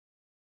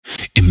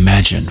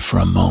Imagine for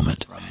a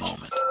moment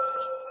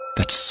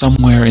that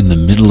somewhere in the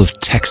middle of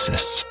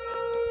Texas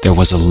there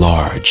was a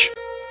large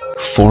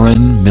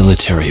foreign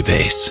military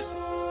base,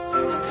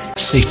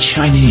 say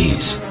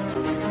Chinese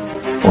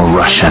or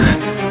Russian.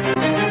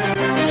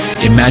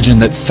 Imagine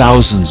that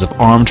thousands of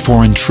armed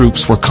foreign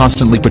troops were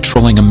constantly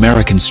patrolling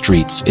American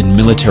streets in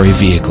military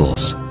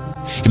vehicles.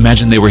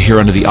 Imagine they were here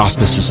under the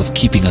auspices of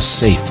keeping us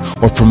safe,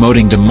 or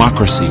promoting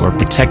democracy, or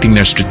protecting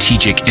their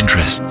strategic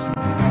interests.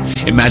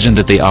 Imagine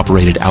that they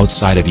operated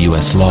outside of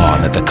US law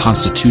and that the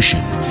Constitution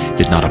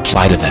did not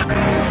apply to them.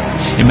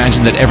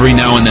 Imagine that every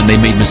now and then they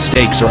made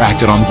mistakes or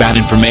acted on bad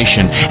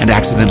information and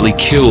accidentally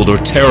killed or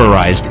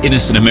terrorized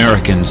innocent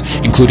Americans,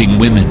 including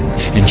women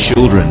and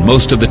children,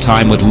 most of the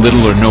time with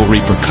little or no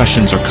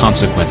repercussions or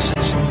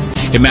consequences.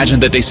 Imagine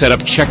that they set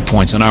up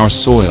checkpoints on our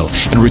soil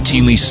and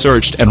routinely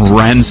searched and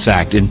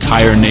ransacked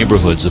entire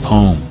neighborhoods of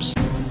homes.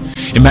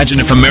 Imagine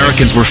if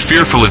Americans were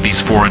fearful of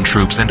these foreign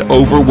troops and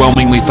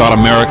overwhelmingly thought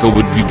America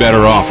would be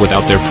better off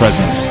without their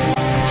presence.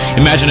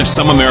 Imagine if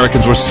some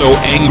Americans were so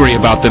angry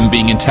about them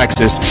being in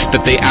Texas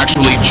that they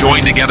actually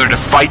joined together to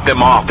fight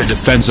them off in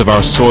defense of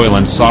our soil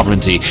and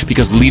sovereignty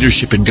because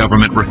leadership in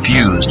government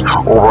refused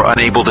or were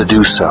unable to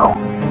do so.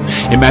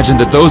 Imagine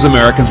that those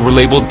Americans were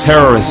labeled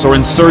terrorists or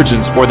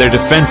insurgents for their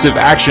defensive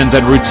actions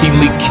and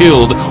routinely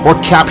killed or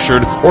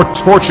captured or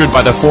tortured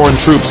by the foreign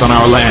troops on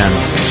our land.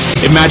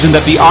 Imagine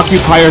that the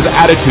occupiers'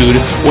 attitude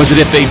was that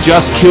if they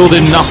just killed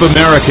enough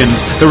Americans,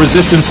 the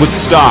resistance would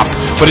stop,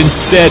 but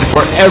instead,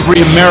 for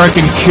every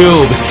American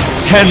killed,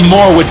 10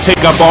 more would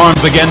take up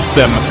arms against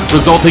them,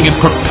 resulting in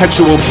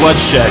perpetual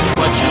bloodshed.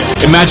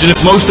 Imagine if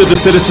most of the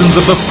citizens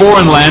of the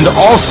foreign land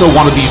also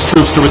wanted these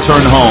troops to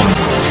return home.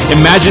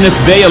 Imagine if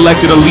they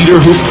elected a leader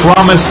who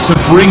promised to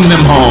bring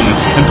them home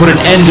and put an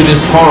end to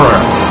this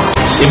horror.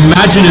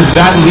 Imagine if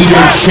that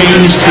leader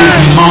changed his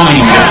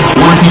mind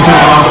once he took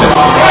office.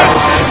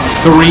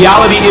 The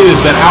reality is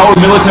that our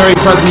military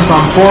presence on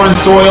foreign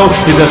soil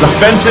is as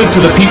offensive to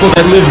the people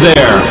that live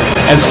there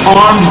as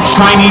armed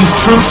Chinese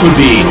troops would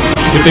be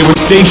if they were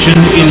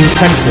stationed in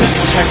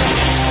Texas.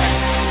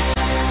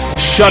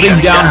 Shutting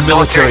down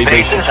military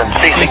bases and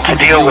ceasing to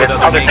deal with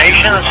other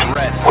nations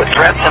with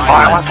threats and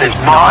violence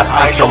is not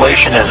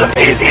isolationism.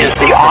 It is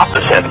the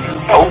opposite.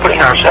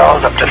 Opening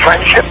ourselves up to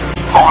friendship,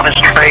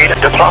 honest trade,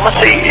 and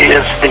diplomacy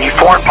is the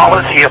foreign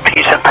policy of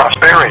peace and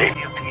prosperity.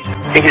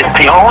 It is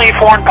the only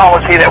foreign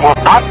policy that will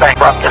not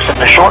bankrupt us in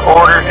the short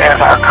order, as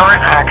our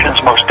current actions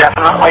most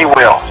definitely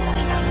will.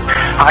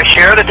 I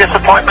share the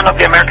disappointment of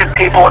the American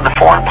people in the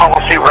foreign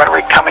policy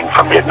rhetoric coming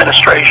from the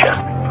administration.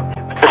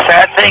 The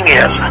sad thing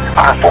is,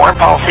 our foreign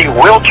policy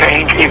will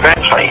change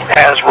eventually,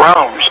 as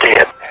Rome's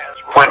did,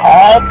 when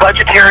all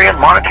budgetary and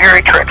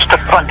monetary tricks to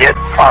fund it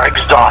are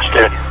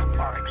exhausted.